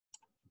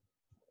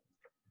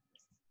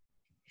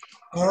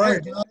All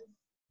right, guys.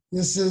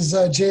 This is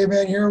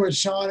J-Man here with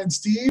Sean and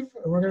Steve.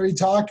 And we're going to be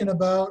talking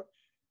about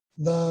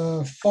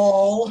the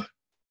fall.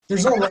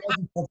 There's no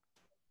reason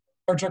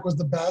Star Trek was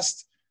the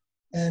best,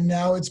 and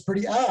now it's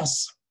pretty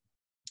ass.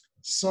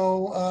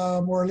 So,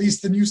 or at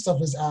least the new stuff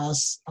is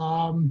ass.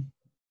 I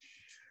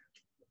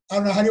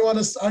don't know. How do you want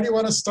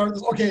to start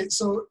this? Okay,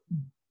 so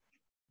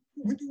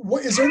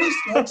what is there any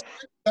Star Trek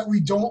that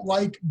we don't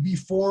like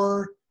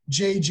before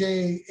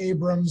J.J.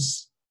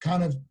 Abrams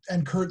kind of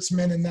and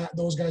Kurtzman and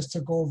those guys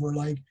took over?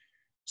 Like,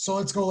 so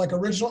let's go like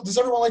original. Does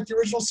everyone like the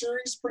original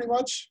series pretty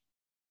much?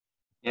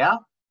 Yeah.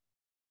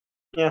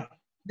 Yeah.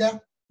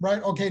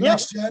 Right. Okay. Yep.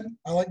 Next Gen.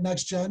 I like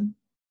Next Gen.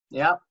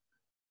 Yeah.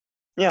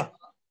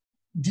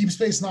 Deep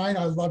Space Nine.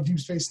 I love Deep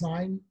Space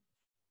Nine.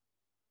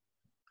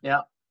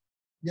 Yeah.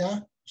 Yeah.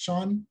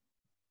 Sean,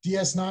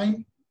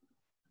 DS9.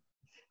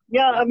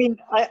 Yeah, I mean,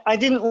 I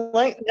didn't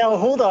like. Now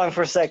hold on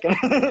for a second.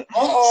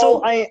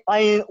 So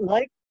I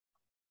like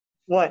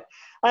what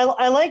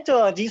I liked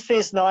Deep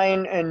Space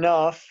Nine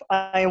enough.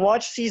 I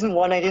watched season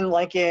 1. I didn't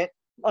like it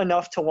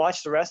enough to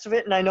watch the rest of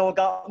it, and I know it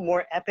got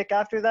more epic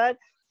after that.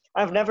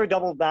 I've never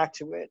doubled back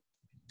to it.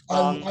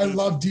 I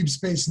love Deep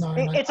Space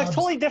Nine. It's a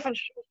totally different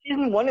show.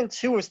 Season 1 and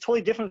 2 is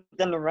totally different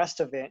than the rest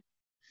of it.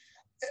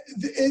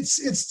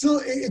 It's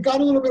still, it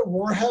got a little bit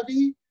war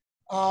heavy,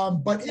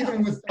 but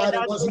even with that,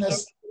 it wasn't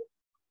as.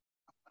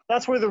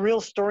 That's where the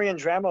real story and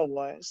drama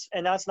was,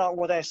 and that's not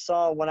what I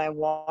saw when I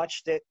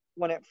watched it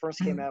when it first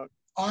came out.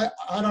 I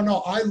don't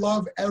know.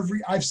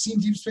 I've seen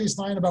Deep Space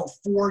Nine about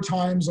 4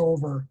 times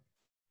over.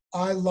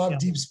 I love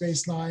Deep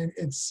Space Nine.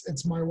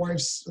 It's my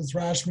wife's, it's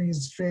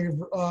Rashmi's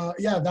favorite.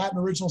 That and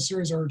original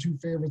series are her 2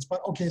 favorites.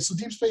 But okay, so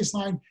Deep Space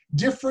Nine,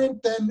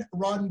 different than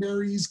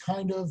Roddenberry's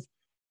kind of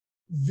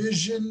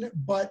vision,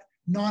 but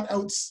not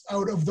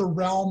out of the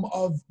realm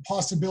of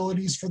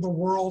possibilities for the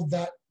world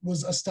that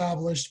was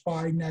established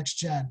by Next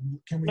Gen.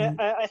 Can we?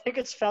 I think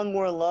it's found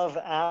more love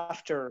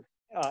after.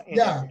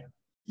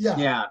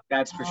 Yeah,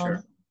 that's for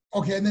sure.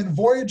 Okay, and then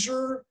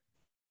Voyager,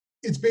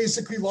 it's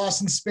basically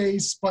Lost in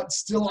Space, but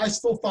I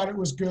still thought it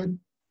was good.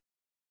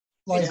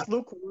 Like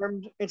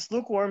it's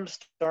lukewarm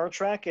Star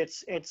Trek.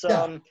 It's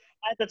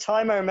at the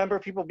time I remember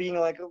people being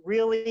like,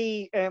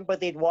 really, but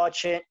they'd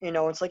watch it.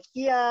 It's like,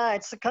 yeah,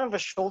 it's kind of a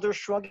shoulder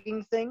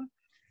shrugging thing.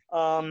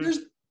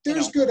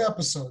 There's good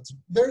episodes.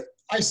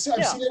 I've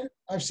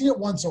seen it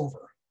once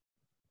over,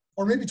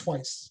 or maybe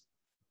twice.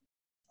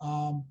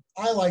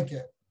 I like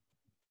it.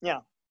 Yeah.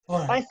 All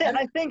right.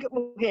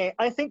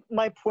 I think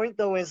my point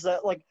though is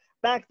that like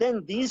back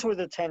then these were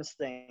the tense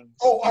things.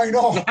 Oh, I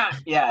know.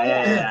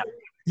 Yeah.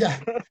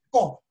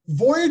 Oh,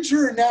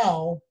 Voyager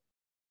now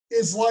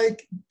is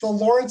like the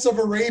Lawrence of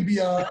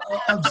Arabia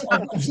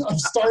of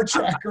Star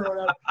Trek or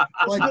whatever.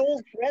 Like an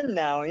old friend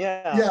now.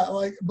 Yeah.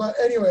 Yeah. But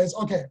anyways,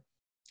 okay.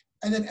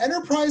 And then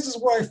Enterprise is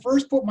where I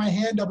first put my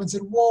hand up and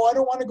said, whoa, I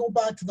don't want to go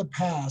back to the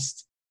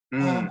past.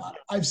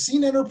 I've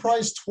seen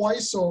Enterprise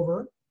twice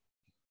over,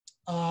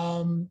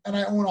 and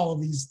I own all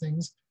of these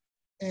things.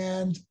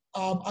 And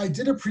I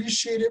did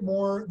appreciate it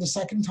more the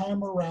second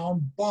time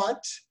around,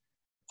 but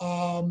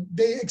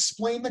they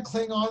explained the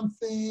Klingon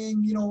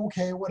thing,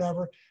 okay,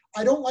 whatever.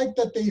 I don't like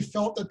that they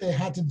felt that they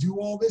had to do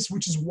all this,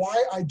 which is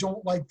why I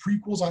don't like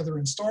prequels either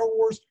in Star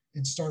Wars,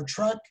 in Star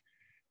Trek.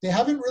 They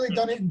haven't really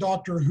done it in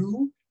Doctor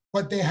Who,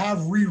 but they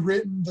have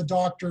rewritten the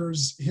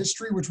Doctor's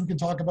history, which we can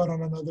talk about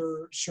on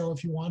another show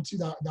if you want to.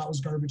 That was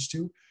garbage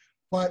too.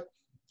 But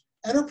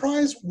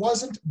Enterprise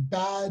wasn't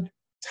bad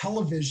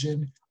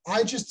television.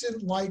 I just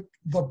didn't like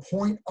the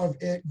point of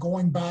it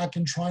going back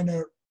and trying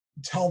to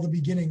tell the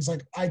beginnings.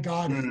 Like, I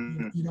got it,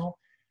 Yeah.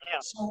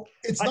 So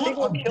it's not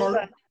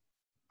a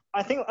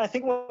I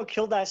think what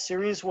killed that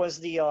series was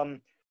the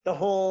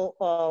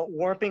whole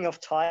warping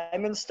of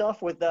time and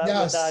stuff with that.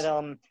 Yes.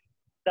 With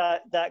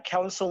that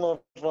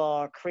council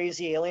of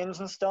crazy aliens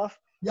and stuff.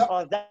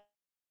 Yep.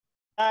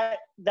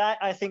 That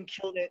I think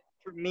killed it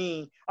for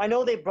me. I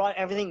know they brought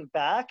everything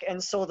back,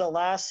 and so the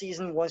last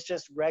season was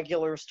just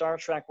regular Star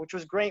Trek, which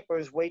was great, but it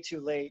was way too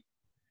late.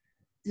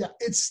 Yeah,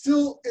 it's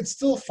still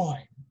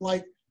fine.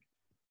 Like,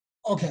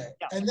 okay,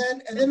 yeah. and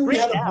then we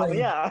had a break.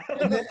 Yeah.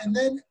 and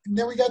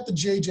then we got the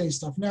JJ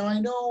stuff. Now I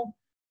know.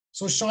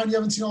 So Sean, you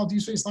haven't seen all of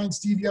Deep Space Nine.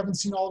 Steve, you haven't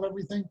seen all of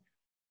everything.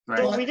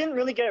 Right. But we didn't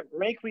really get a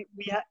break.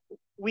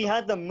 We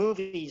had the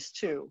movies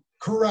too.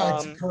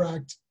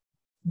 Correct.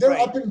 They're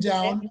up and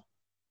down.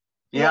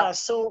 Yeah.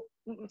 So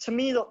to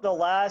me, the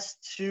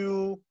last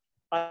 2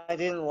 I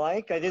didn't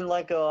like. I didn't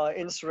like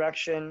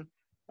Insurrection.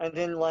 I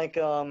didn't like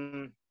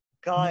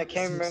I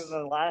can't remember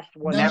the last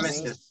one.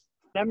 Nemesis.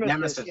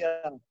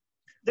 Yeah.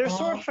 They're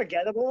sort of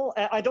forgettable.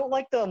 I don't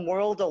like the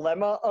moral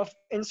dilemma of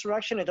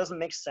Insurrection. It doesn't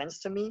make sense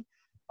to me.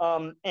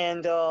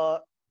 And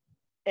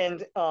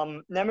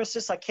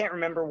Nemesis, I can't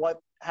remember what.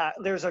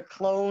 There's a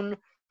clone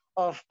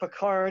of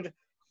Picard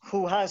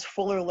who has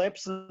fuller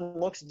lips and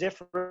looks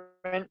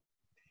different.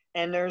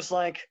 And there's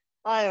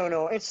I don't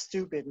know, it's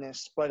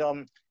stupidness. But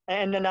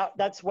and then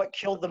that's what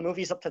killed the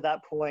movies up to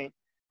that point.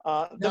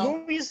 The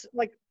movies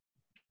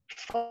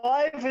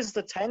 5 is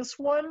the tense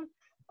one.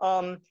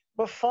 But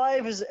but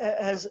 5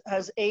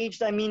 has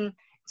aged. I mean,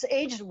 it's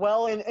aged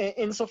well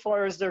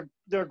insofar as there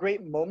are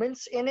great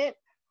moments in it.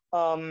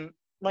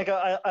 Like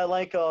I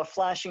like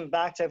flashing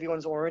back to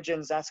everyone's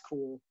origins. That's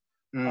cool.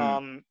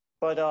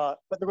 But the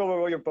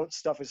row your boat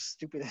stuff is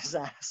stupid as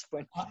ass.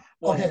 But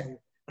okay,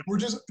 we're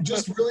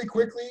just really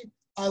quickly.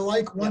 I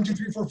like 1, 2,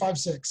 3, 4, 5,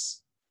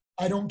 6.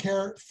 I don't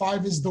care.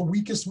 5 is the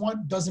weakest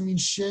one. Doesn't mean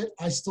shit.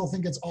 I still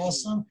think it's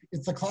awesome.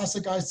 It's the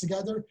classic guys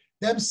together.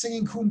 Them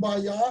singing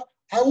Kumbaya.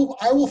 I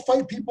will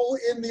fight people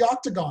in the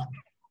octagon.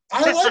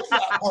 I like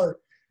that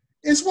part.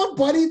 It's what,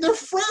 buddy? They're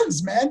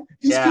friends, man.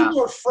 These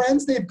people are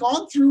friends. They've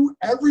gone through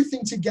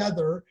everything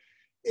together.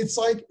 It's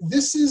like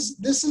this is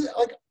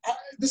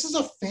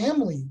a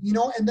family, you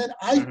know. And then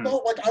I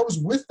felt like I was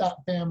with that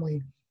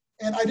family,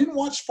 and I didn't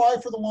watch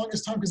 5 for the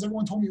longest time because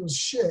everyone told me it was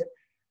shit.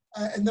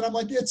 And then I'm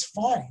like, it's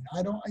fine.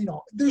 I don't, you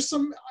know, there's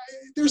some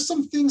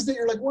things that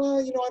you're like,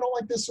 well, you know, I don't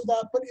like this or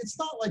that, but it's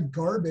not like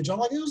garbage. I'm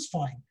like, it was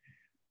fine.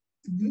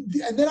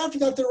 And then after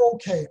that, they're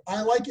okay.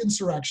 I like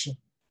Insurrection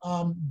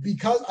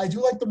because I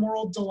do like the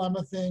moral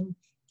dilemma thing,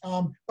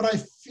 but I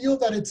feel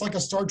that it's like a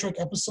Star Trek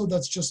episode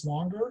that's just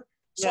longer.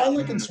 So I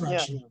like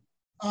Insurrection.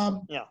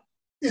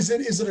 Is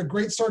it a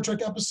great Star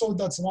Trek episode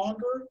that's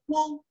longer?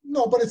 Well,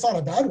 no, but it's not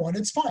a bad one.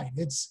 It's fine.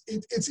 It's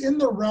in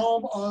the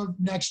realm of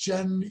next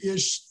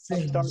gen-ish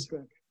things.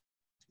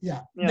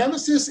 Yeah.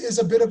 Nemesis is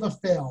a bit of a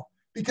fail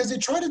because they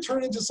try to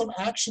turn into some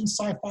action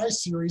sci-fi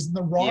series, and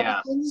the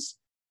Romulans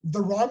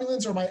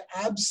are my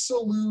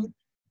absolute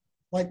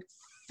like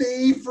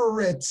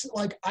favorite.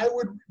 Like I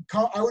would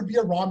be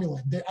a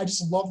Romulan. I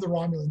just love the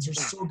Romulans. They're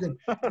so good.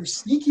 They're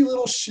sneaky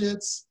little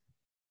shits.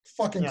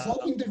 Fucking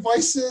cloning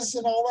devices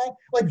and all that,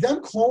 like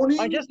them cloning.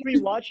 I just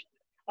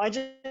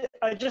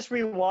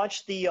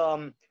rewatched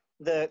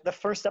the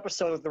first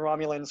episode of the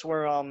Romulans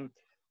where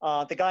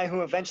the guy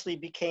who eventually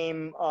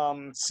became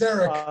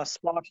Sarek,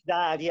 Spock's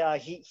dad. Yeah,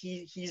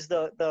 he's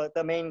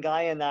the main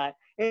guy in that.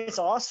 It's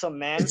awesome,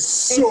 man. It's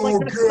so like,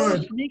 good, so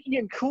sneaky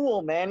and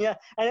cool, man. Yeah,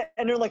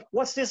 and they're like,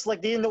 "What's this?"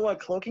 Like they didn't know what a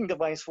cloaking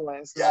device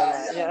was.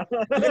 Yeah.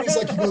 And then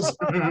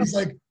he's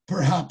like,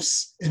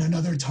 perhaps in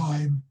another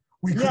time.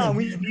 We'd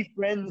be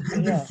friends. We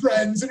could have been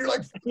friends, and you're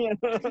like,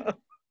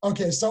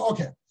 okay. So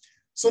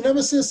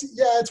Nemesis,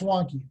 it's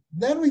wonky.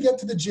 Then we get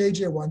to the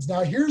JJ ones. Now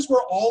here's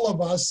where all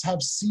of us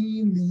have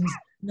seen these.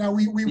 Now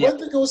we went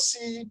to go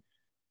see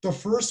the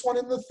first one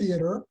in the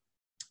theater,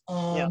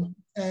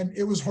 and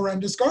it was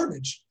horrendous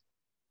garbage.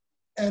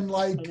 And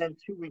then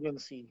 2 we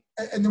didn't see.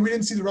 And then we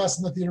didn't see the rest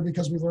in the theater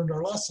because we learned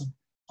our lesson.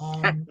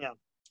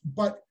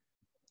 But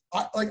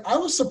I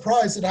was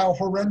surprised at how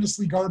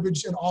horrendously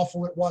garbage and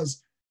awful it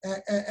was.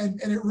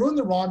 And it ruined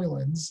the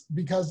Romulans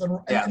because,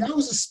 and I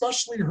was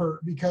especially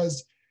hurt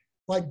because,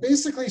 like,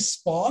 basically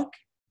Spock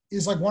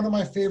is like one of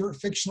my favorite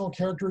fictional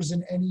characters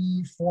in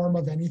any form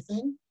of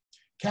anything.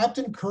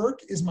 Captain Kirk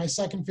is my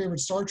second favorite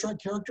Star Trek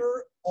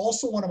character,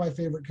 also one of my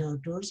favorite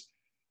characters.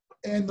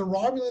 And the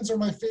Romulans are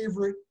my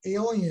favorite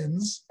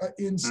aliens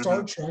in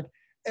Star Trek.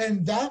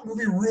 And that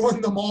movie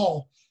ruined them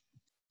all.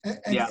 And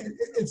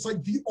it's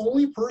like the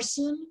only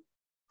person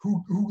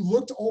who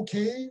looked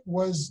okay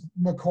was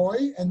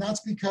McCoy, and that's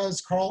because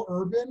Carl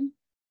Urban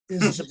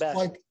is just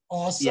like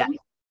awesome.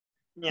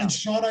 Yeah. And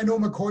Sean, I know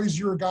McCoy's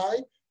your guy,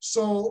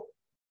 so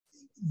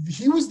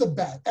he was the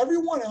best.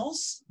 Everyone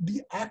else,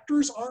 the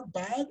actors aren't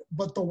bad,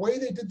 but the way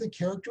they did the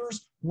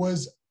characters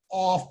was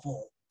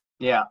awful.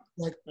 Yeah.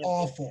 Like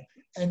awful.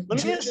 And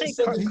let me just say,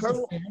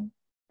 Carl,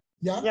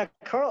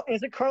 Carl,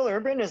 is it Carl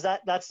Urban?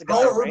 That's the guy?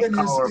 Carl Urban is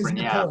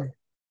McCoy.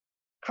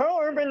 Carl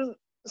Urban,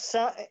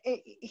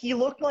 he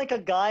looked like a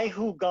guy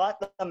who got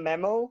the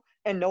memo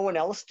and no one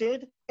else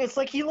did. It's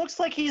like he looks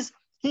like he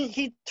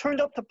turned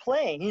up to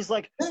play. He's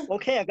like,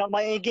 okay, I got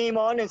my A game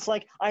on. It's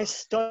like I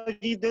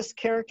studied this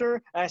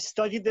character, I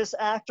studied this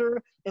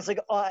actor. It's like,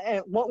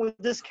 and what would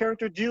this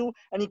character do?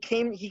 And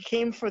he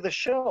came for the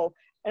show,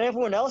 and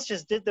everyone else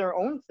just did their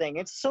own thing.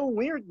 It's so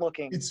weird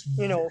looking. It's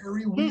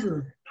very weird. He's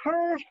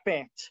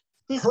perfect.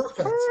 He's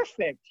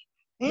perfect.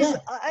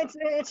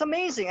 It's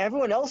amazing.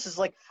 Everyone else is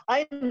like,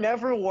 I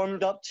never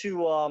warmed up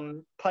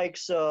to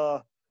Pike's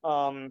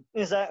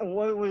is that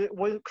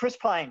what Chris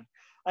Pine?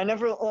 I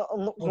never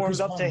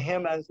warmed up to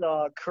him as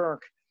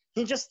Kirk.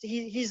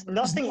 He's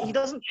nothing. He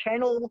doesn't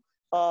channel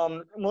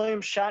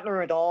William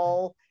Shatner at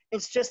all.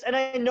 It's just, and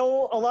I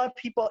know a lot of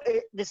people.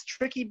 It's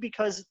tricky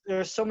because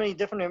there's so many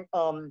different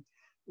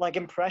like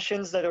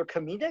impressions that are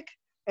comedic,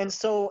 and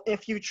so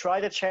if you try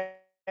to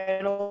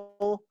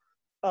channel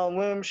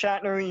William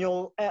Shatner,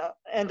 you'll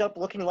end up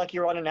looking like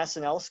you're on an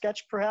SNL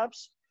sketch,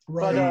 perhaps.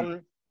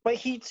 Right. But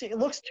he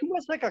looks too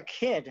much like a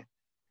kid.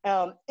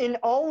 In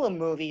all the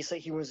movies that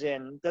he was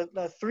in,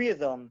 the 3 of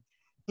them,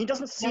 he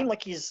doesn't seem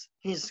like he's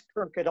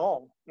Kirk at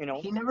all. You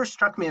know, he never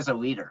struck me as a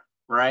leader,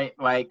 right?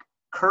 Like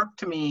Kirk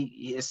to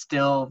me is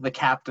still the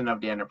captain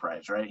of the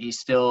Enterprise, right? He's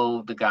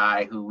still the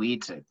guy who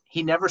leads it.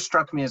 He never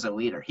struck me as a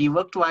leader. He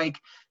looked like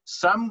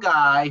some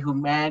guy who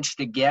managed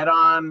to get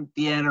on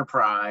the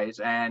Enterprise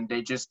and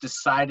they just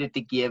decided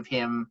to give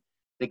him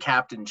the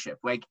captainship.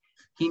 Like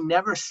he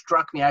never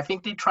struck me. I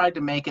think they tried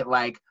to make it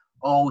like,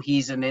 oh,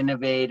 he's an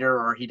innovator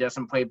or he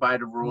doesn't play by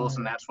the rules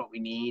and that's what we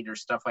need or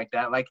stuff like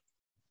that. Like,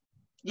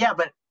 yeah,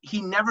 but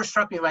he never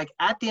struck me like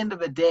at the end of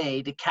the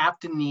day, the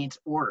captain needs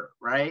order,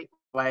 right?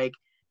 Like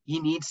he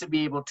needs to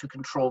be able to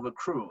control the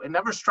crew. It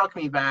never struck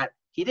me that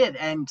he did.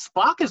 And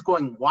Spock is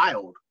going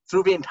wild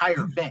through the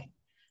entire thing.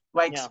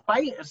 Like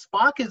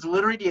Spock is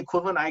literally the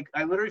equivalent. I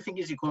literally think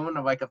he's the equivalent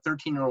of like a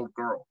 13-year-old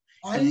girl.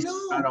 He's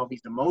got all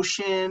these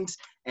emotions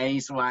and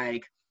he's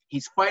like,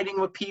 he's fighting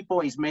with people.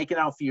 He's making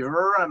out for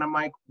Uhura. And I'm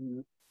like,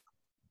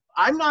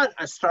 I'm not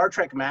a Star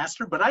Trek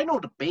master, but I know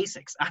the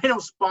basics. I know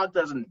Spock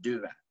doesn't do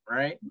that,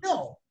 right?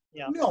 No.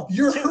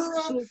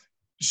 Uhura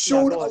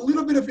showed a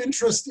little bit of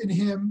interest in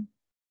him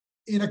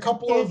in a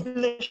couple of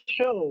the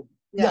show.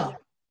 Yeah.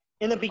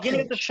 In the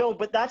beginning of the show,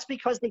 but that's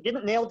because they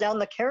didn't nail down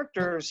the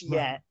characters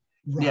yet.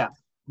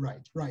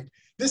 Right.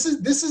 This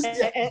is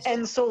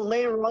and so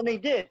later on they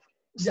did.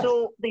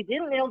 So they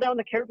didn't nail down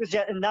the characters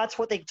yet, and that's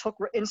what they took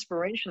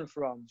inspiration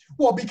from.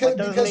 Well, because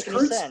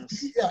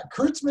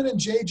Kurtzman and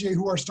JJ,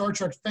 who are Star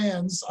Trek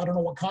fans, I don't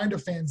know what kind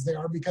of fans they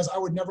are, because I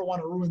would never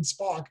want to ruin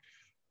Spock.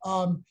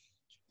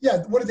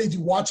 What did they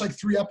do? Watch like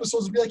 3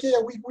 episodes and be like,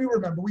 we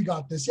remember, we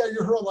got this. Yeah,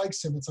 Uhura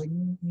likes him. It's like,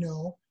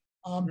 no.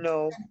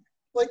 No.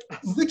 Like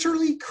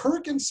literally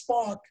Kirk and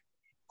Spock,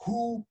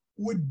 who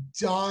would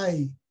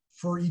die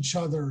for each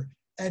other.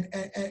 And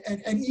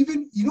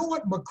even, you know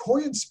what,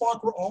 McCoy and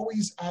Spock were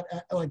always at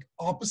like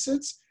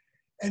opposites,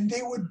 and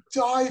they would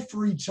die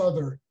for each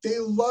other. They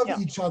love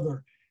each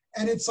other.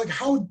 And it's like,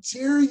 how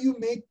dare you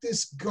make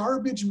this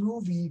garbage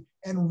movie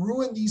and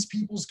ruin these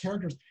people's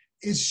characters?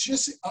 It's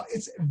just,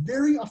 it's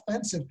very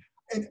offensive.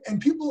 And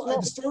people,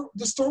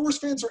 the Star Wars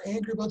fans are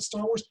angry about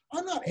Star Wars.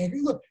 I'm not angry.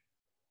 Look,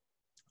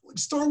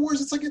 Star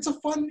Wars, it's like, it's a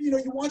fun,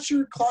 you watch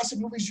your classic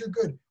movies, you're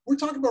good. We're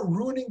talking about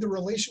ruining the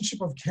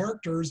relationship of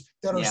characters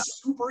that are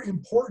super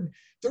important.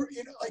 They're,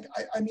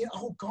 I mean,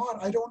 oh God,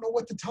 I don't know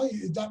what to tell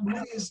you. That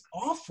movie is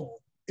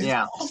awful. It's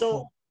awful.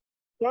 So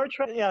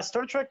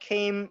Star Trek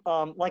came,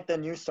 like the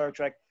new Star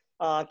Trek,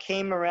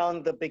 came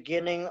around the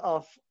beginning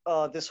of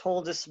this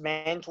whole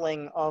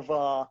dismantling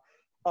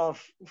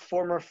of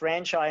former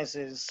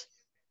franchises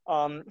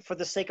for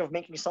the sake of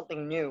making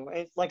something new.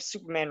 It's like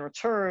Superman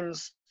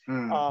Returns.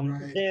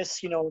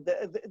 This,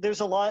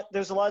 there's a lot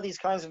of these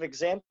kinds of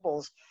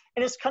examples,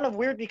 and it's kind of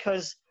weird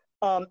because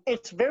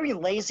it's very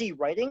lazy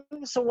writing.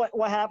 So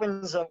what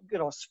happens?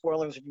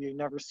 Spoilers if you've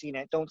never seen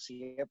it, don't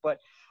see it. But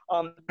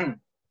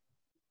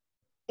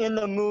in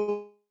the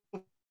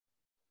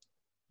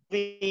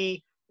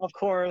movie, of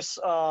course,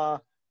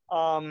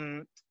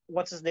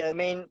 what's his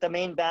name? The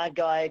main bad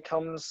guy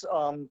comes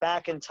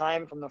back in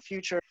time from the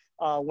future,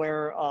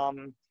 where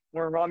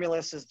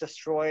Romulus is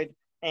destroyed.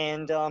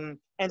 And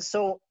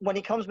so when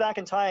he comes back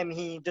in time,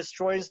 he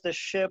destroys the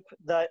ship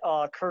that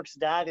Kirk's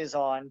dad is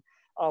on,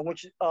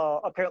 which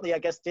apparently I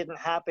guess didn't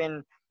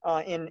happen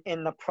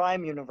in the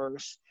Prime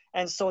universe.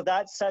 And so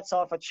that sets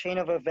off a chain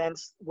of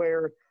events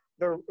where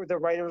the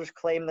writers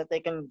claim that they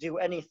can do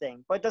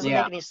anything, but it doesn't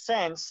make any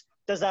sense.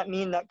 Does that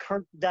mean that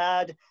Kirk's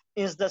dad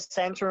is the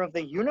center of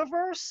the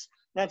universe?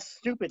 That's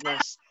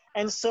stupidness.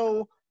 And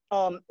so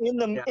in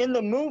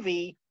the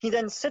movie, he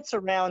then sits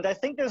around. I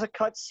think there's a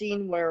cut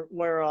scene where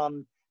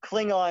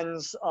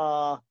Klingons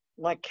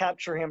like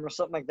capture him or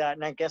something like that,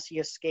 and I guess he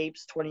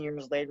escapes 20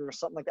 years later or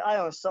something like that. I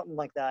don't know, something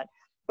like that.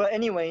 But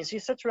anyways, he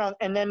sits around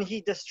and then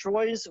he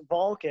destroys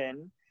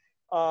Vulcan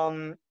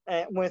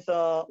with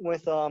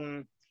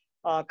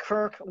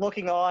Kirk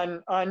looking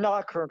on,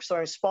 not Kirk,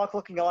 sorry, Spock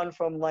looking on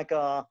from like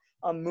a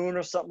moon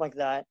or something like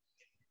that.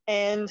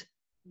 And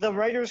the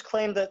writers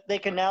claim that they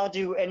can now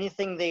do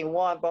anything they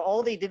want, but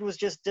all they did was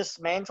just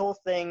dismantle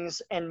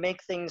things and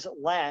make things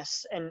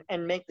less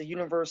and make the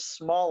universe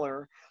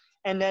smaller.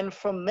 And then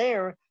from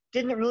there,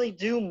 didn't really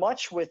do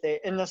much with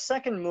it. In the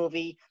second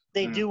movie,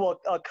 they do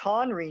a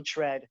Khan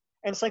retread.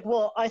 And it's like,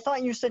 well, I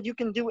thought you said you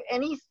can do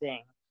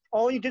anything.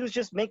 All you did was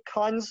just make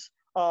Khan's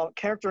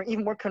character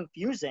even more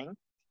confusing.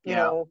 You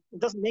know, it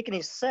doesn't make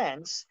any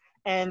sense.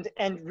 And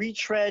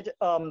retread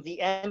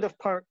the end of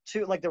part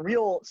 2, like the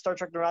real Star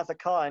Trek: The Wrath of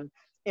Khan,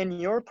 in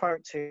your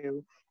part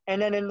 2.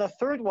 And then in the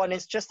third one,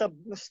 it's just a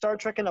Star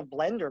Trek in a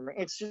blender.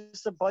 It's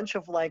just a bunch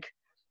of like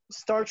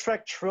Star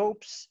Trek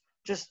tropes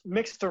just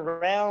mixed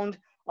around.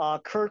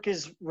 Kirk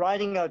is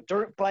riding a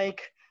dirt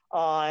bike.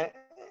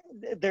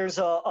 There's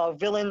a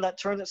villain that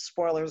turns,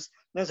 spoilers,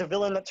 there's a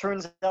villain that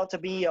turns out to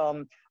be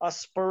a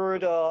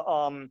spurred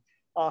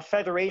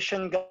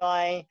Federation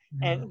guy,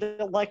 and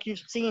like you've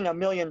seen a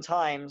million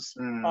times.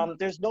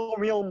 There's no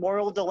real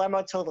moral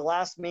dilemma till the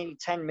last maybe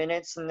 10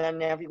 minutes, and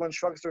then everyone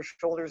shrugs their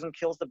shoulders and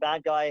kills the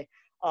bad guy.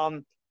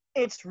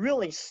 It's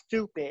really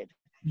stupid.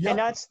 And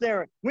that's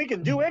we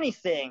can do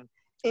anything.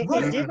 It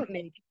didn't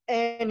make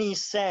any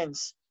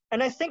sense.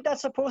 And I think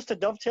that's supposed to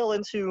dovetail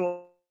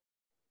into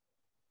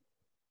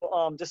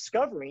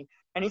Discovery.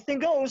 Anything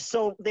goes.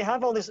 So they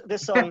have all this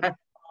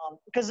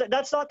because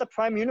that's not the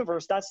Prime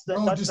universe. That's the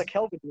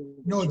Kelvin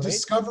universe. No, right?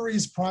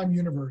 Discovery's Prime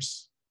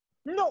universe.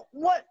 No,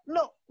 what?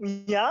 No,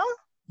 yeah.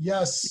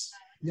 Yes.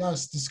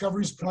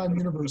 Discovery's Prime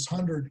universe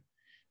 100.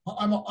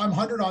 I'm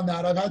 100 on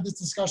that. I've had this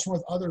discussion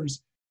with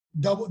others.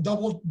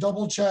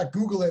 Double check,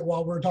 Google it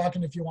while we're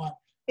talking if you want.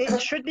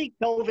 It should be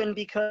Kelvin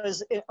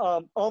because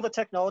all the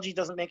technology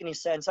doesn't make any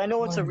sense. I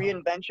know it's a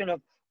reinvention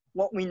of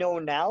what we know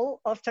now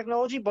of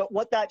technology, but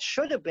what that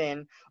should have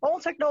been, all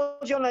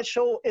technology on that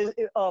show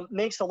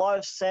makes a lot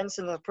of sense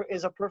and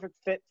is a perfect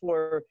fit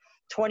for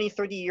 20,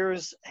 30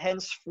 years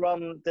hence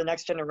from the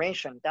next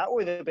generation. That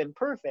would have been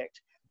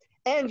perfect.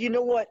 And you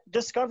know what?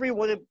 Discovery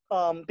would have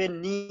been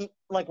neat,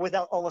 like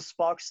without all the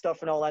Spock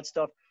stuff and all that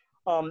stuff,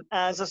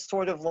 as a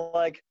sort of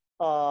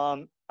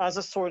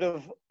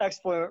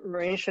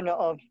exploration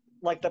of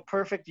like the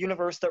perfect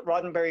universe that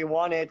Roddenberry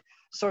wanted,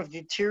 sort of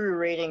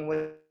deteriorating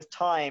with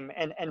time,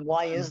 and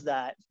why is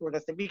that sort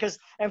of thing? Because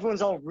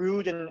everyone's all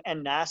rude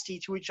and nasty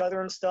to each other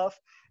and stuff,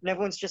 and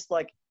everyone's just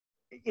like,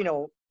 you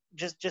know,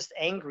 just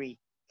angry.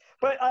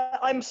 But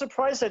I'm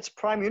surprised that's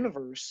Prime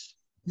Universe.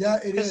 Yeah,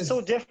 it is. It's so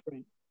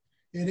different.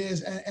 It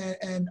is,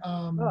 and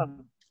not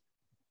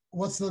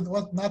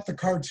the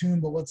cartoon,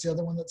 but what's the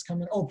other one that's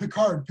coming? Oh,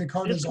 Picard.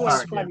 Picard is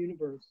also Prime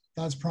Universe.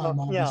 That's Prime,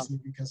 obviously,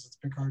 because it's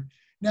Picard.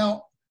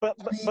 Now, but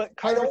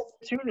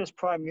cartoon is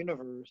Prime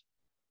Universe.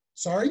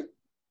 Sorry?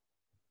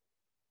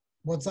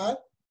 What's that?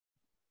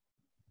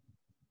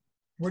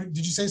 What did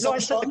you say? No, I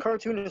said the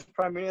cartoon is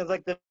Prime Universe.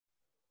 Like the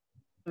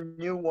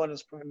new one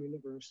is Prime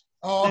Universe.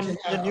 Oh, okay.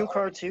 The new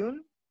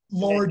cartoon?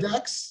 Lower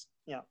Decks?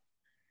 Yeah.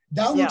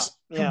 That looks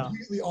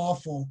completely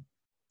awful.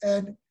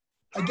 And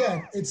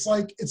again, it's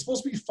like, it's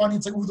supposed to be funny.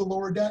 It's like, ooh, the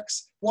Lower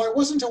Decks. Well, I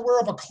wasn't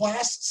aware of a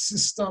class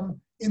system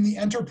in the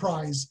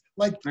Enterprise.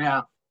 Like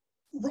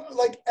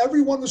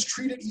everyone was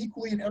treated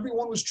equally and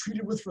everyone was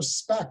treated with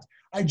respect.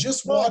 I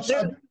just watched.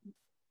 There's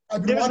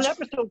an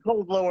episode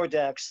called Lower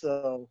Decks,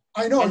 though.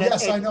 I know.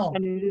 I know.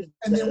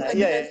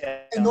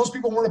 And those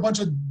people weren't a bunch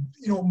of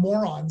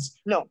morons.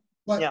 No.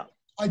 But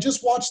I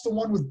just watched the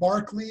one with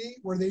Barclay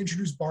where they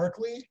introduced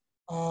Barclay.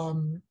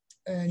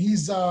 And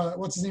he's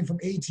what's his name from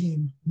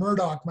A-Team?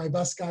 Murdoch, my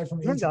best guy from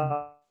A-Team.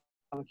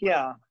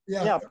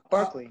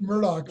 Barclay.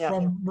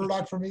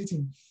 Murdoch from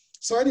A-Team.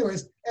 So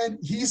anyways, and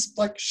he's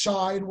like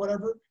shy and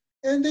whatever.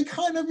 And they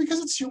kind of, because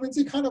it's humans,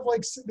 they kind of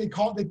like, they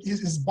call it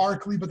his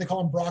Barclay, but they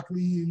call him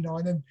Broccoli,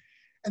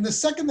 and the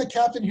second the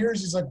captain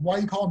hears, he's like, why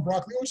you call him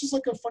Broccoli? Which is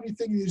like a funny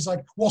thing. He's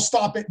like, well,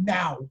 stop it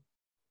now.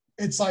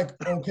 It's like,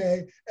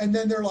 okay. And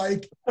then they're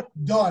like,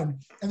 done.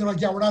 And they're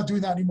like, yeah, we're not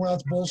doing that anymore.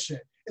 That's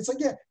bullshit. It's like,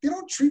 yeah, they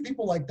don't treat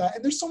people like that.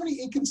 And there's so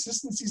many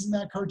inconsistencies in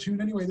that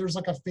cartoon anyway. There's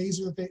like a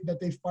phaser that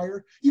they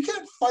fire. You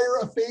can't fire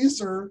a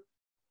phaser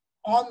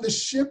on the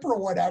ship or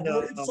whatever. No,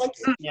 it's like,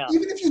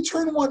 even if you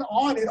turn one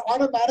on, it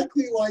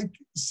automatically like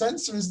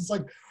censors. It's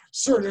like,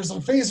 sir, there's a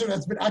phaser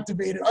that's been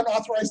activated,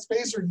 unauthorized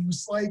phaser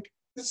use. Like,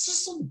 it's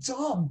just so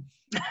dumb.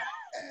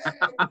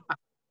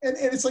 and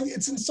it's like,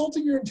 it's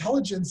insulting your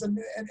intelligence. And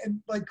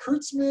like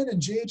Kurtzman and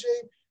JJ,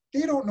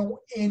 they don't know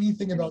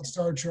anything about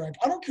Star Trek.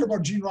 I don't care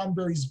about Gene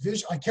Roddenberry's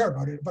vision. I care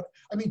about it, but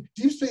I mean,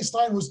 Deep Space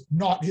Nine was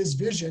not his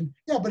vision.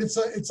 Yeah, but it's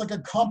like a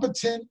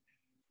competent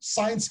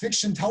science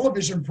fiction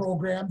television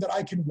program that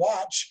I can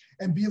watch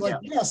and be like,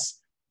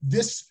 yes,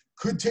 this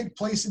could take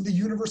place in the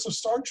universe of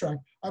Star Trek.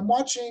 I'm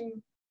watching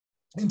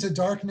Into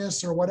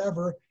Darkness or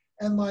whatever,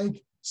 and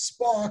like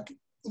Spock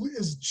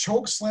is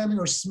choke slamming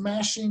or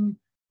smashing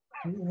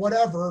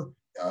whatever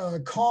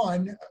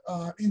Khan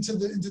into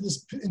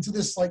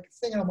this like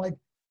thing, and I'm like,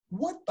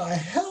 what the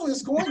hell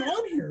is going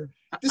on here?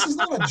 This is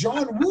not a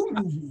John Woo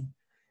movie.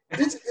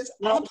 It's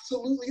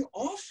absolutely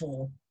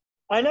awful.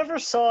 I never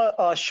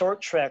saw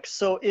Short Trek.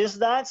 So is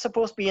that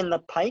supposed to be in the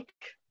Pike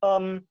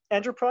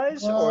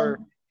Enterprise or?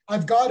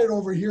 I've got it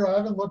over here. I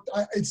haven't looked.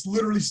 It's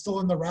literally still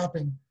in the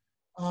wrapping.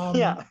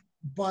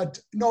 But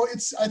no,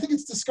 I think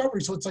it's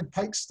Discovery. So it's like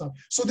Pike stuff.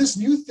 So this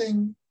new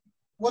thing,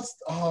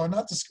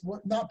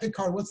 not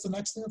Picard. What's the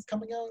next thing that's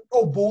coming out?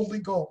 Oh, Boldly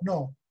Go.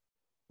 No.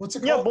 What's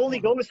it called? Yeah, Boldly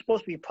Go is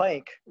supposed to be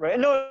Pike, right?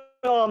 No,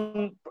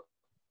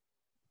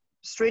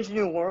 Strange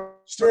New World.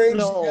 Strange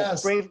New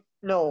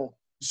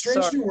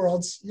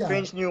Worlds. Yeah.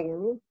 Strange New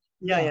World.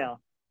 Yeah.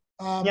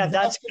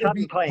 That's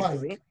Captain Pike,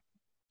 right?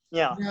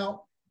 Yeah.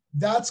 Now,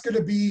 that's going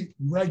to be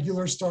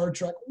regular Star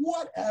Trek.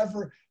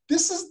 Whatever.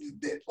 This is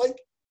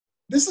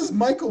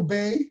Michael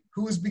Bay,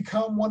 who has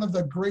become one of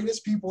the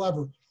greatest people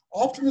ever.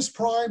 Optimus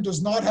Prime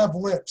does not have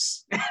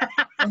lips.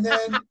 And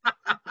then,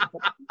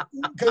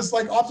 because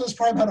like Optimus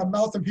Prime had a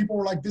mouth and people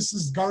were like, this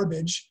is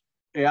garbage.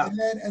 Yeah.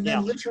 And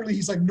then literally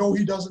he's like, no,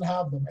 he doesn't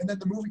have them. And then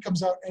the movie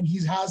comes out and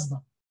he has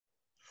them.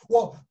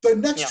 Well, the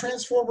next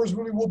Transformers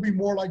movie will be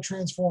more like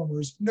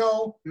Transformers.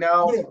 No.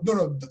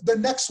 The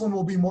next one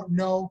will be more.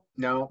 No.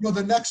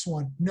 The next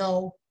one.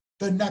 No.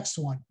 The next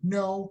one.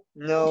 No.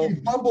 Okay,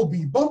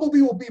 Bumblebee.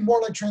 Bumblebee will be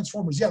more like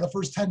Transformers. Yeah, the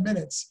first 10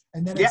 minutes,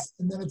 and then it's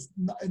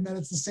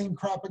the same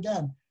crap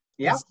again.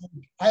 Yeah.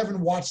 I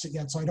haven't watched it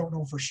yet, so I don't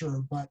know for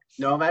sure. But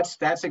no,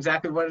 that's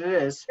exactly what it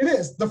is. It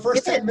is. The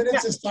first 10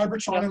 minutes is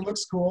Cybertron and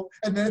looks cool,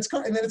 and then it's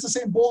the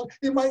same bull.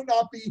 It might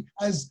not be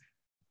as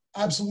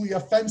absolutely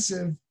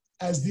offensive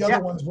as the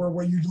other ones were,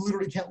 where you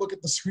literally can't look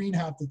at the screen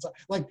half the time.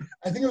 Like,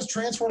 I think it was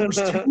Transformers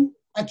 2,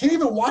 I can't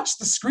even watch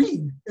the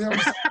screen. And I'm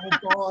just like, oh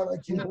God, I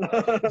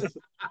can't.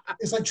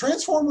 It's like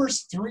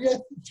Transformers 3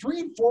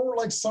 and 4 were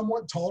like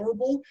somewhat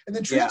tolerable. And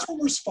then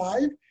Transformers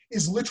 5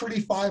 is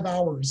literally 5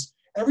 hours.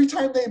 Every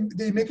time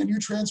they make a new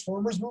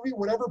Transformers movie,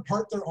 whatever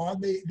part they're on,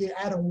 they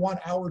add a 1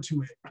 hour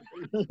to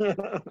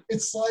it.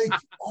 It's like,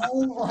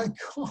 oh my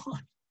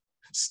God,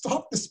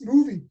 stop this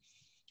movie.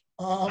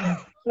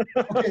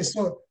 Okay,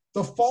 so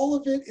the fall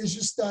of it is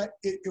just that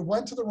it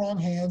went to the wrong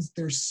hands.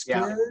 They're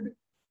scared. Yeah.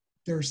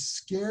 They're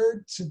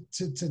scared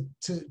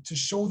to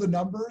show the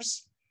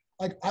numbers.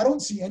 Like, I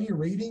don't see any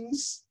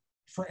ratings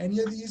for any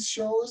of these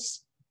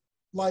shows.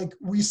 Like,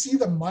 we see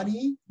the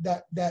money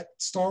that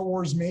Star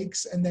Wars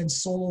makes, and then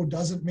Solo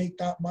doesn't make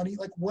that money.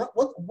 Like,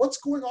 what's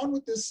going on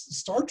with this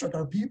Star Trek?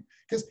 Are people,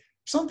 because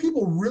some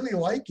people really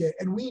like it,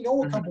 and we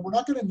know a couple. We're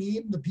not going to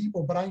name the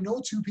people, but I know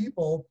 2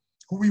 people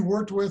who we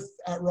worked with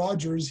at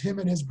Rogers, him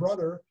and his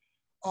brother.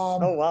 Oh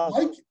wow!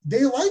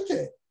 They like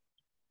it.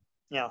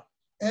 Yeah.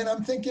 And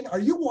I'm thinking, are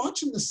you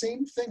watching the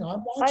same thing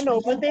I'm watching? I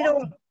know, but they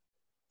don't.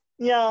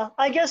 Yeah,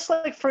 I guess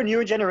like for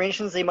newer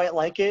generations, they might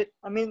like it.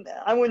 I mean,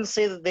 I wouldn't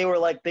say that they were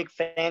like big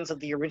fans of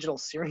the original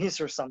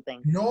series or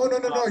something. No.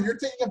 You're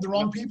thinking of the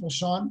wrong people,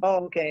 Sean.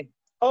 Oh, okay.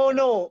 Oh,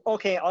 no.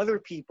 Okay, other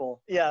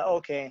people. Yeah,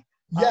 okay.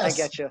 Yes. I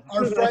get you.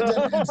 Our friend,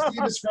 and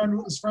Steve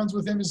is friends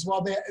with him as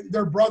well.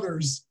 They're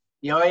brothers.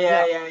 Oh,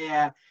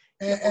 yeah.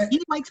 And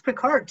he likes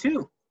Picard,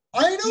 too.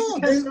 I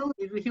know.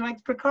 He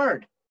likes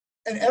Picard.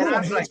 And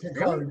everyone hates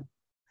Picard. Really?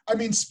 I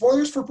mean,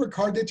 spoilers for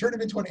Picard, they turn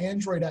him into an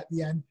android at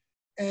the end.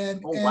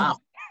 And wow.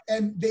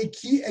 And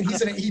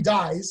he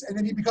dies, and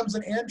then he becomes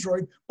an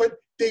android. But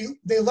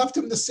they left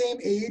him the same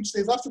age.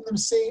 They left him the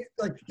same,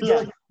 like,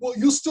 like, well,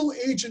 you'll still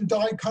age and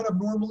die kind of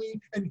normally,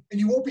 and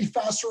you won't be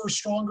faster or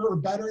stronger or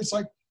better. It's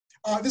like,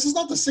 this is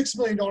not the $6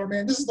 million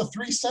man. This is the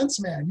 3 cents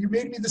man. You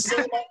made me the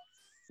same,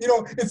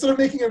 instead of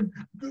making him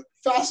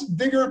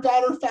bigger,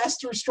 badder,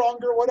 faster,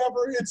 stronger,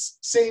 whatever, it's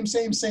same.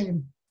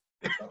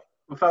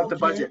 Without the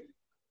budget.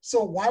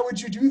 So why would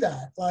you do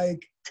that?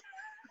 Like,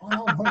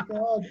 oh my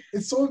God,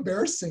 it's so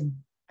embarrassing.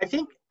 I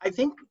think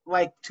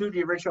like, to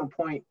the original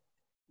point,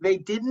 they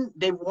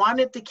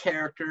wanted the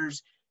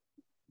characters,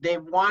 they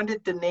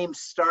wanted the name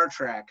Star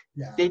Trek.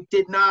 Yeah. They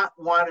did not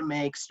want to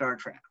make Star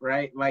Trek,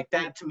 right? Like,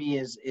 that to me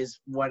is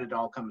what it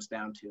all comes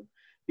down to.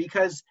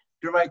 Because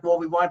they're like, well,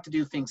 we want to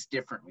do things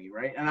differently,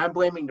 right? And I'm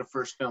blaming the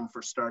first film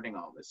for starting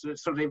all this.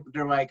 So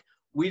they're like,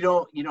 we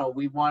don't,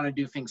 we want to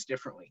do things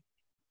differently.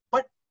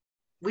 But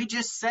we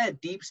just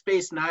said Deep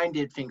Space Nine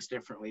did things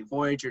differently.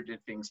 Voyager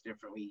did things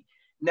differently.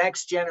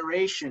 Next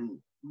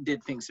Generation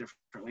did things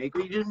differently. Like,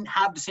 we didn't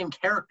have the same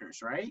characters,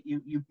 right?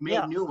 You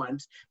made new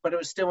ones, but it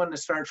was still in the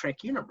Star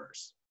Trek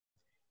universe.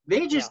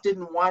 They just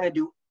didn't want to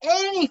do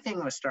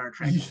anything with Star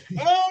Trek.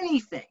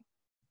 Anything.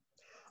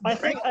 Was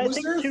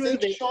there a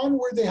thing, Sean,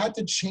 where they had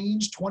to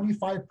change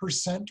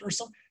 25% or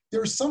something?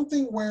 There's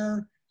something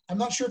where, I'm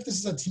not sure if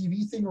this is a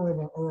TV thing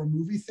or a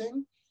movie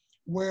thing,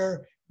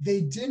 where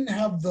they didn't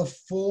have the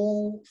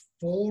full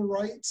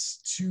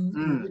rights to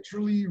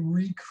literally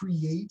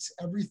recreate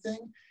everything.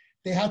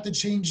 They had to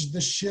change the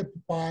ship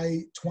by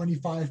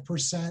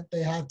 25%.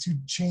 They had to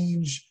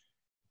change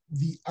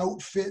the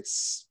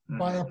outfits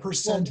by a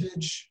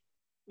percentage.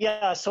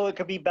 Yeah, so it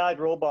could be Bad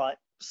Robot.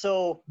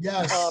 So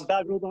yes.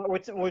 Bad Robot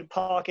would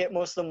pocket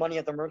most of the money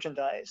of the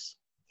merchandise.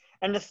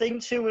 And the thing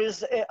too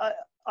is,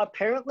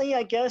 apparently,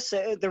 I guess,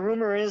 the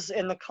rumor is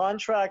in the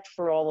contract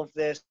for all of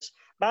this,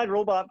 Bad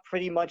Robot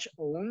pretty much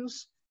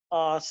owns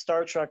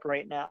Star Trek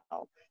right now.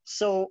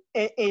 So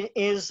it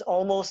is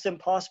almost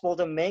impossible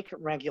to make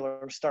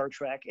regular Star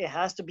Trek. It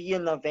has to be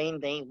in the vein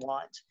they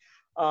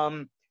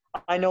want.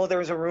 I know there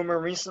was a rumor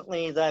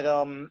recently that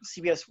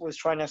CBS was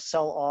trying to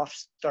sell off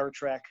Star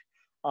Trek.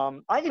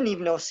 I didn't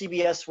even know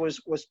CBS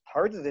was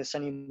part of this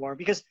anymore,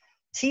 because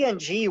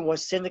TNG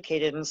was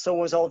syndicated, and so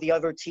was all the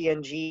other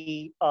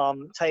TNG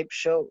type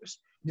shows,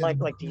 like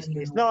Deep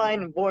Space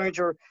Nine and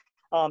Voyager.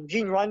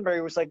 Gene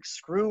Roddenberry was like,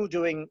 screw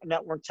doing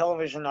network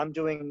television. I'm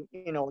doing,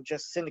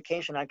 just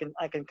syndication.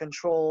 I can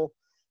control,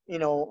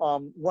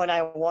 when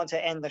I want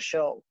to end the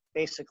show,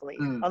 basically,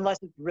 unless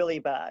it's really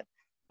bad.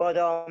 But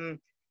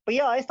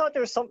yeah, I thought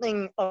there was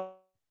something.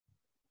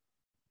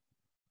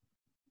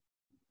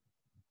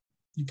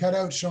 You cut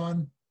out,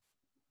 Sean.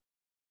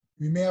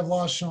 We may have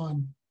lost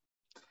Sean.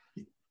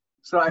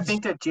 So I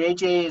think that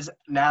JJ is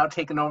now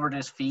taking over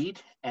this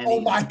feed. And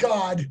oh my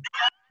God,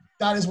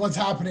 that is what's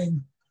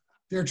happening.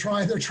 They're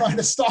trying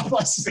to stop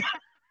us.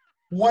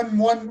 One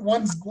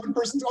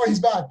person. Oh, he's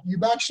back. You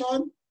back,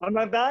 Sean? Am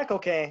I back?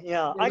 Okay,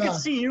 yeah. I can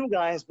see you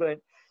guys, but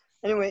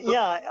anyway,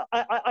 yeah.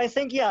 I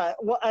think, yeah.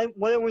 What I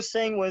was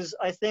saying was,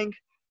 I think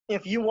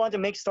if you want to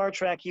make Star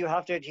Trek, you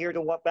have to adhere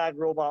to what Bad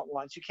Robot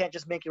wants. You can't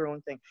just make your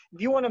own thing.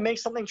 If you want to make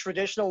something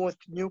traditional with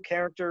new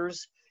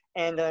characters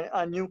and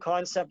a new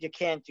concept, you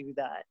can't do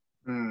that.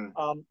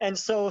 And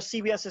so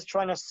CBS is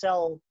trying to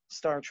sell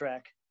Star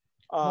Trek.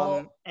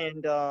 Well,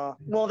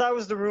 that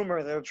was the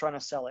rumor they were trying to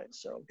sell it.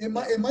 So it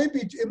might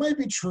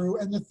be true.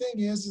 And the thing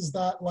is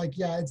that like,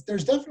 yeah,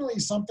 there's definitely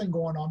something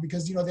going on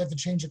because, you know, they have to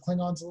change the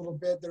Klingons a little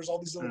bit. There's all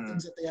these little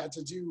things that they had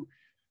to do.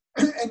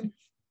 And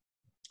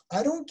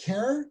I don't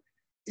care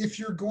if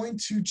you're going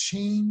to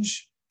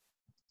change,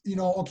 you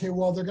know, okay,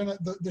 well, they're going to,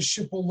 the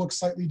ship will look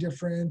slightly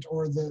different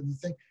or the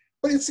thing,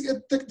 but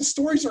the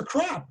stories are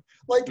crap.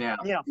 Like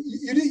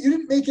you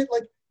didn't make it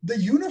like the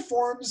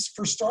uniforms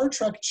for Star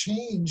Trek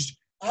changed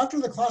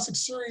after the classic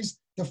series.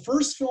 The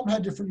first film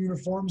had different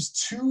uniforms,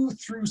 2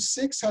 through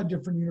 6 had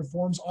different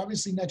uniforms.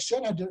 Obviously Next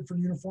Gen had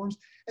different uniforms.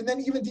 And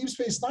then even Deep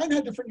Space Nine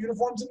had different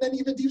uniforms. And then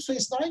even Deep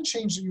Space Nine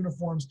changed the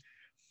uniforms.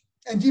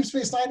 And Deep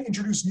Space Nine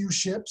introduced new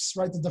ships,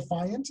 right? The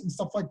Defiant and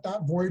stuff like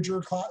that.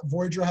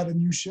 Voyager had a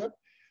new ship.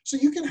 So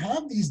you can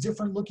have these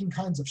different looking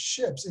kinds of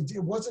ships.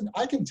 It wasn't,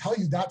 I can tell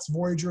you that's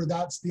Voyager,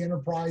 that's the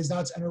Enterprise,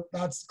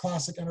 that's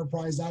classic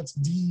Enterprise, that's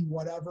D,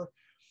 whatever.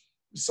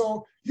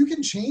 So you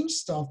can change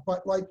stuff,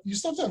 but like you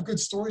still have to have good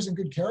stories and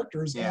good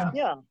characters. Yeah.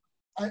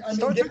 And, I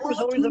Star mean, Trek was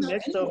always a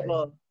mix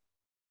of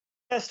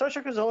Star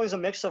Trek was always a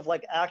mix of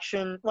like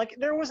action, like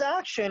there was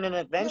action and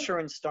adventure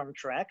in Star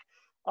Trek.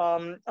 A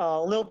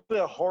little bit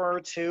of horror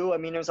too. I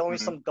mean, there's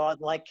always some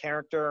godlike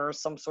character or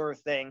some sort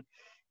of thing,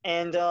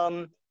 and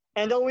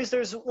always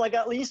there's like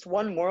at least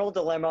one moral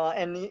dilemma,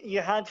 and you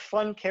had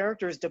fun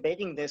characters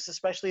debating this,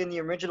 especially in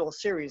the original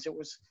series. It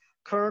was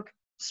Kirk,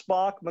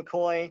 Spock,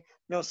 McCoy.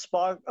 You know,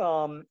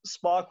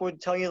 Spock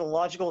would tell you the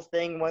logical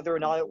thing, whether or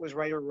not it was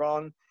right or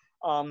wrong.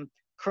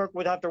 Kirk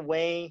would have to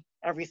weigh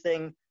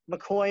everything.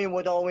 McCoy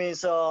would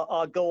always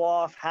go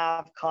off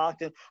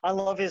half-cocked. And I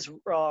love his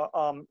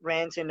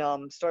rant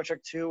in Star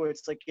Trek 2.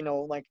 It's like, you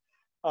know, like,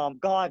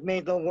 God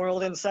made the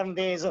world in 7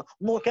 days.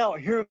 Look out,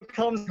 here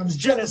comes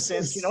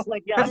Genesis. You know,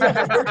 like, yeah.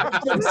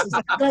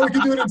 Now we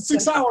can do it in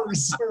 6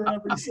 hours. Or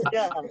whatever you say.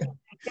 Yeah.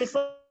 It's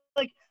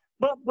like,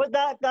 but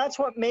that's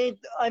what made,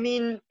 I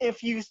mean,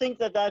 if you think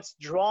that that's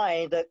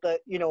dry, that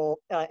you know,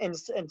 and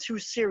too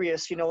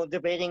serious, you know,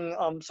 debating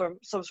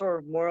some sort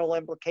of moral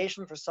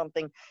implication for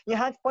something, you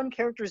had fun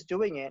characters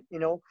doing it, you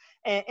know,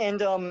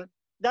 and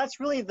that's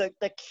really the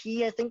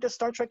key, I think, to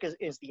Star Trek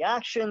is the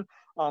action,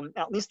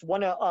 at least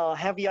one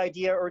heavy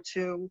idea or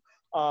two,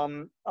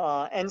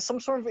 and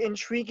some sort of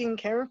intriguing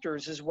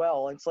characters as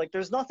well. It's like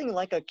there's nothing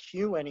like a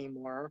Q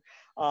anymore.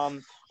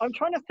 I'm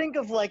trying to think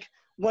of like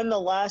when the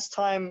last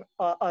time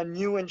a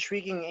new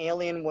intriguing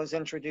alien was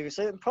introduced.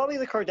 Probably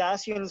the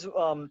Cardassians.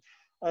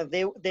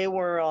 They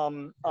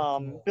were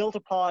built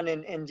upon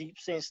in Deep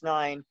Space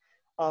Nine.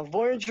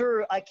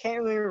 Voyager, I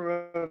can't really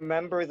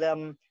remember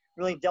them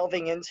really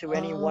delving into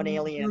any one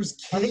alien.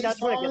 I think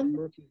that's what I get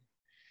murky.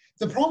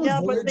 The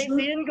problem with Voyager, but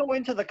they didn't go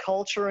into the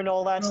culture and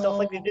all that stuff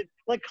like they did,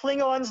 like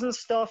Klingons and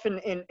stuff in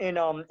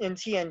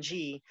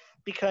TNG,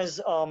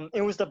 because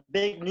it was the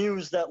big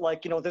news that,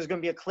 like, you know, there's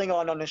going to be a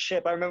Klingon on the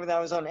ship. I remember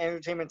that was on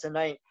Entertainment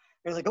Tonight.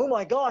 It was like, oh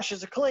my gosh,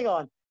 there's a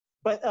Klingon.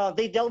 But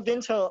they delved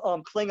into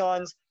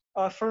Klingons,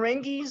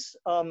 Ferengis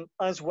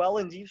as well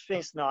in Deep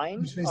Space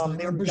Nine. They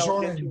were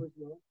delved into as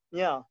well.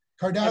 Yeah.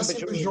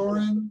 Cardassian,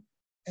 Bajoran,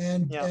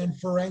 and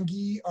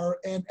Ferengi are,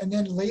 and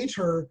then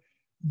later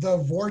the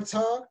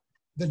Vorta,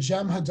 the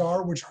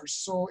Jem'Hadar, which are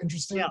so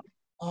interesting.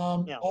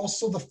 Yeah.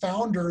 Also the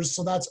Founders,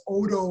 so that's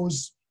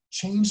Odo's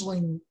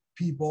changeling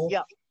people.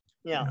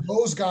 Yeah.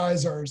 Those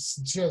guys are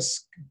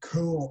just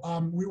cool.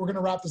 We're going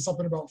to wrap this up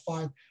in about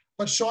 5.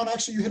 But Sean,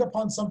 actually, you hit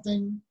upon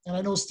something, and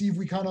I know Steve,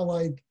 we kind of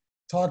like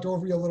talked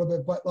over you a little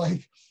bit, but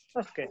like,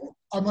 okay.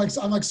 I'm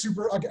like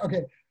super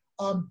okay.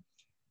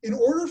 In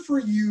order for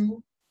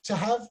you to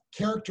have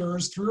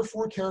characters, 3 or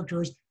 4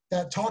 characters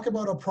that talk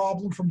about a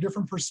problem from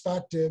different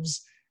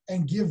perspectives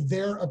and give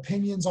their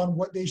opinions on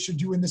what they should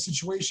do in this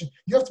situation,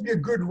 you have to be a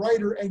good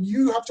writer, and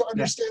you have to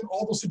understand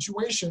all those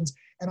situations.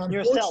 And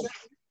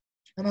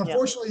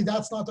unfortunately,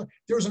 that's not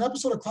there was an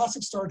episode of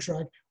classic Star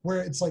Trek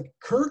where it's like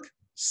Kirk,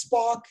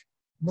 Spock,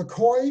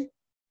 McCoy,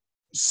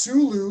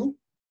 Sulu,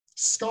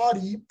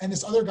 Scotty, and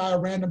this other guy, a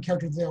random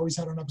character that they always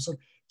had on an episode,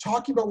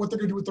 talking about what they're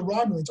going to do with the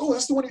Romulans. Oh,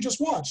 that's the one you just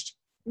watched.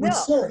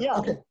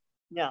 Okay.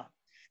 Yeah.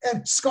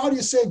 And Scotty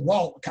is saying,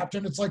 well,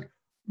 Captain, it's like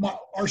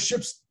our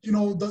ships, you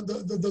know,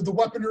 the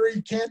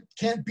weaponry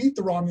can't beat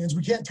the Romulans.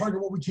 We can't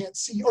target what we can't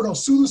see. Oh no,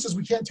 Sulu says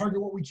we can't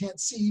target what we can't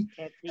see.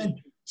 And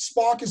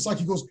Spock is like,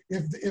 he goes,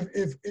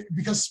 if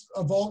because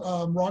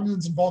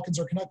Romulans and Vulcans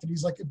are connected,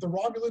 he's like, if the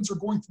Romulans are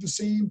going through the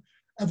same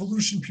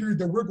evolution period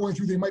that we're going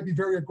through, they might be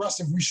very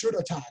aggressive. We should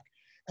attack.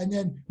 And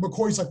then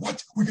McCoy's like,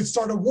 what? We could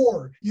start a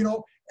war. You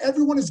know,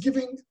 everyone is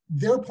giving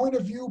their point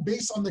of view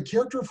based on the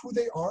character of who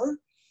they are,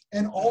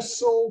 and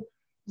also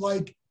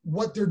like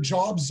what their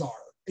jobs are.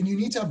 And you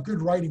need to have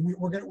good writing.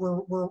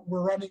 We're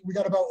running. We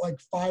got about like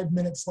 5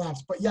 minutes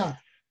left. But yeah,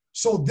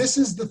 so this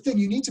is the thing.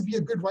 You need to be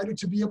a good writer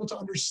to be able to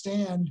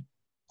understand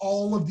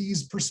all of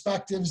these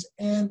perspectives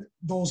and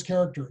those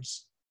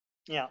characters.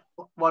 Yeah.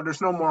 Well,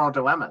 there's no moral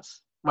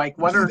dilemmas. Like,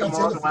 what are the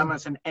moral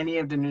dilemmas in any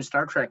of the new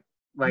Star Trek,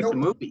 like the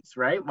movies,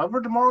 right? What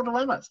were the moral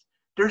dilemmas?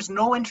 There's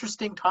no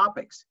interesting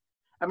topics.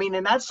 I mean,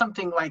 and that's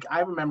something like I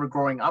remember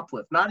growing up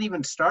with, not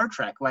even Star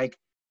Trek, like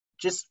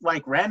just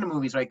like random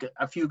movies, like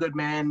A Few Good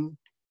Men,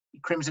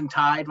 Crimson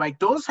Tide, like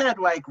those had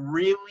like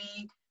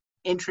really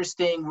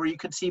interesting where you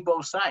could see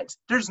both sides.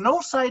 There's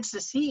no sides to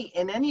see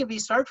in any of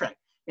these Star Trek.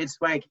 It's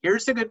like,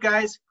 here's the good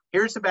guys,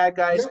 here's the bad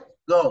guys,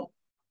 go.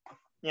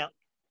 Yeah.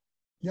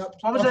 Yep.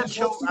 What was that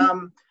show?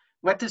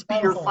 Let This Be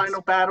Your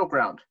Final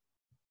Battleground.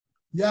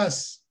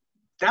 Yes.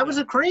 That was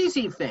a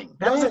crazy thing.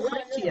 That was a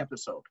crazy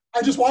episode.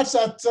 I just watched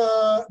that.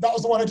 That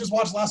was the one I just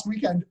watched last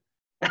weekend.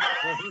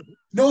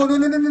 No.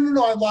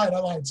 I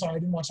lied. Sorry, I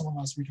didn't watch that one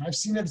last weekend. I've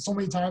seen it so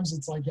many times.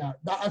 It's like,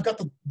 I've got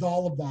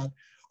all of that.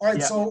 All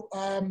right. So,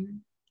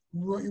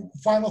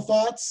 final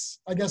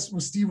thoughts. I guess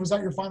with Steve, was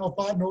that your final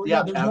thought? No.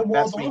 Yeah. There's no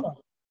moral dilemma.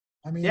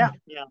 I mean. Yeah.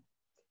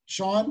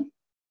 Sean.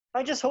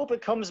 I just hope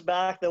it comes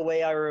back the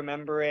way I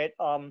remember it.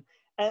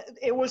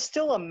 It was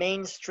still a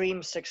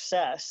mainstream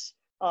success.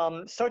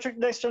 Star Trek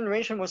Next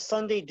Generation was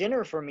Sunday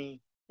dinner for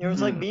me. It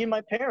was like me and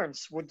my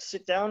parents would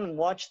sit down and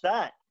watch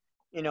that,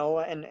 you know,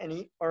 and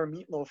eat our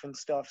meatloaf and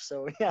stuff.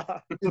 So yeah.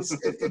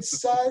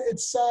 It's sad.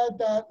 It's sad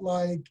that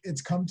like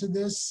it's come to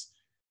this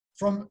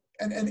from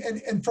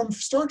from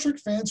Star Trek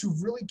fans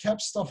who've really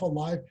kept stuff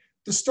alive.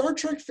 The Star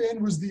Trek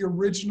fan was the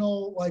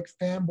original like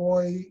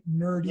fanboy,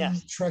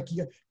 nerdy,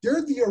 Trekkie.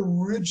 They're the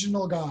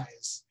original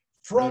guys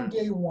from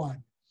day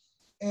one.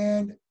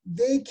 And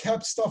they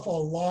kept stuff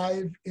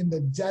alive in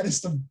the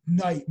deadest of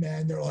night,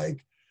 man. They're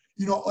like,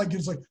 you know, like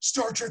it's like,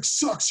 Star Trek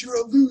sucks. You're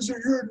a loser.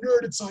 You're a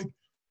nerd. It's like,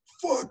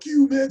 fuck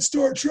you, man,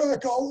 Star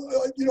Trek. I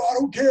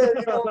don't care,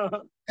 you know.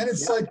 And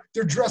it's like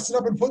they're dressing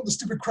up and putting the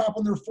stupid crap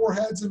on their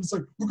foreheads. And it's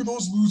like, look at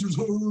those losers.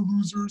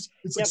 Losers.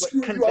 It's like,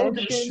 screw you. I don't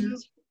give a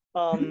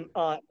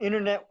shit.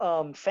 Internet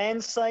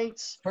fan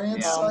sites.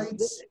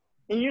 Sites.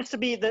 It used to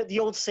be that the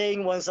old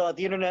saying was the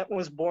internet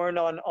was born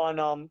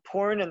on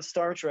porn and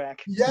Star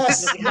Trek.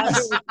 Yes.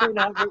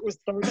 It was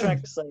Star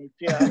Trek sites.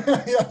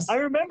 Yeah. Yes. I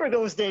remember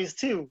those days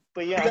too.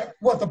 But yeah.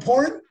 What, the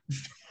porn?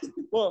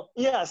 Well,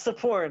 yeah, it's the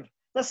porn.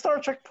 The Star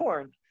Trek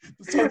porn.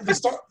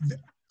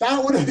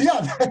 That would have,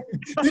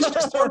 they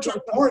should Star Trek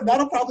porn.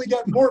 That'll probably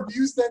get more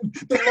views than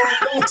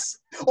Lower Decks.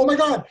 Oh my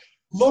God,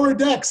 Lower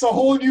Decks, a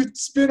whole new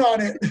spin on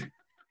it.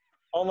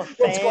 All the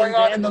what's going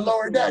on in the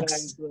Lower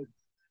Decks?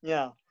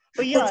 Yeah.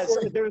 But yeah,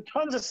 there were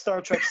tons of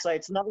Star Trek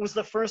sites, and that was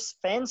the first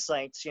fan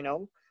sites, you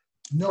know?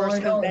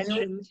 First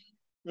conventions.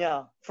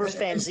 First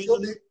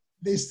fanzines.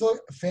 They still,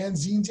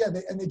 fanzines,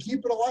 they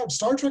keep it alive.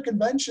 Star Trek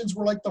conventions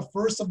were like the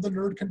first of the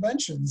nerd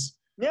conventions.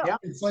 Yeah.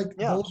 It's like,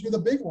 those were the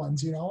big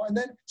ones, you know? And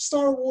then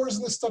Star Wars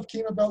and this stuff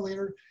came about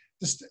later.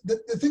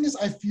 The thing is,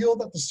 I feel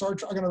that the Star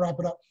Trek, I'm going to wrap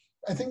it up.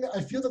 I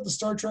feel that the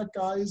Star Trek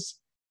guys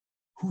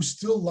who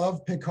still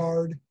love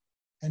Picard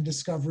and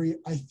Discovery,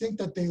 I think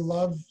that they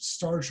love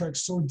Star Trek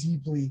so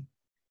deeply,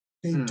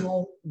 they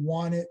don't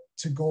want it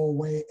to go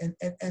away.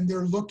 And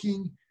they're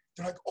looking,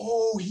 they're like,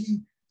 oh,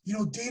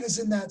 Data's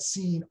in that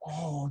scene.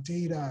 Oh,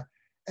 Data.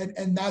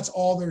 And that's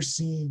all they're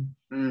seeing.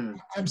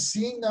 I'm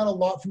seeing that a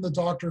lot from the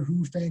Doctor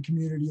Who fan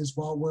community as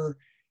well, where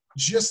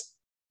just,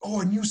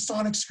 a new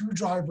sonic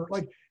screwdriver.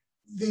 Like,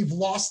 they've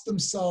lost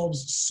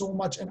themselves so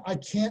much, and I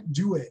can't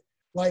do it.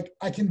 Like,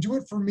 I can do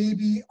it for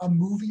maybe a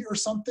movie or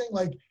something,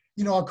 like,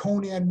 you know, a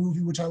Conan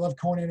movie, which I love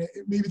Conan.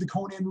 Maybe the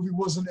Conan movie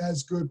wasn't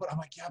as good, but I'm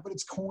like, but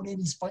it's Conan.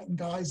 He's fighting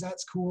guys.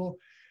 That's cool.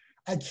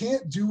 I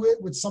can't do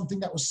it with something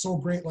that was so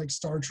great like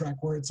Star Trek,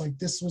 where it's like,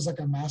 this was like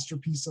a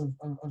masterpiece of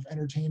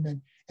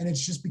entertainment, and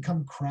it's just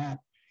become crap.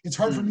 It's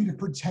hard for me to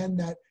pretend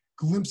that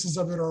glimpses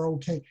of it are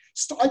okay.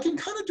 I can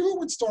kind of do it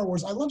with Star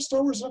Wars. I love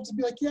Star Wars enough to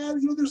be like,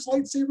 there's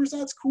lightsabers.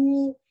 That's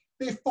cool.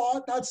 They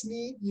fought. That's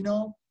neat, you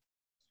know.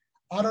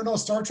 I don't know.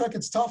 Star Trek,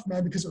 it's tough,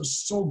 man, because it was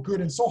so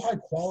good and so high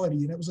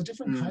quality, and it was a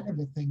different kind of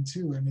a thing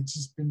too, and it's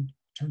just been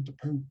turned to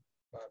poo.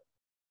 But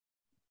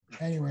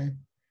anyway,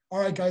 all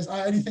right, guys.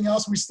 Anything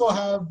else? We still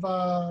have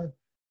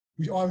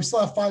we still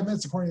have 5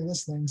 minutes according to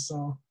this thing.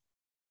 So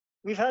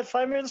we've had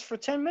 5 minutes for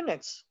 10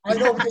 minutes. I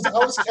know, because I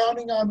was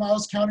counting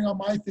on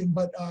my thing,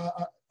 but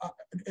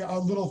a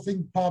little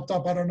thing popped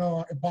up. I don't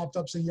know. It popped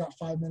up saying you got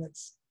 5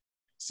 minutes.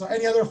 So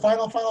any other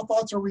final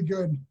thoughts? Or are we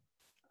good?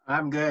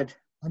 I'm good.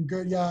 I'm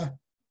good. Yeah.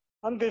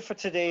 I'm good for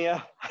today,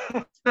 yeah.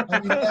 I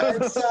mean,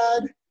 it's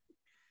sad,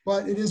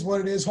 but it is what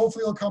it is.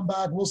 Hopefully it'll come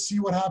back. We'll see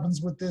what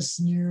happens with this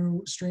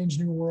Strange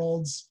New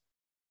Worlds.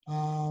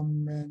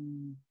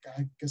 And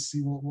I guess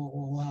see what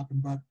will happen.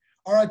 But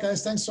all right,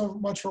 guys, thanks so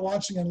much for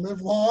watching, and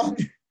live long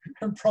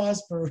and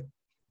prosper.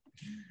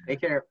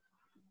 Take care.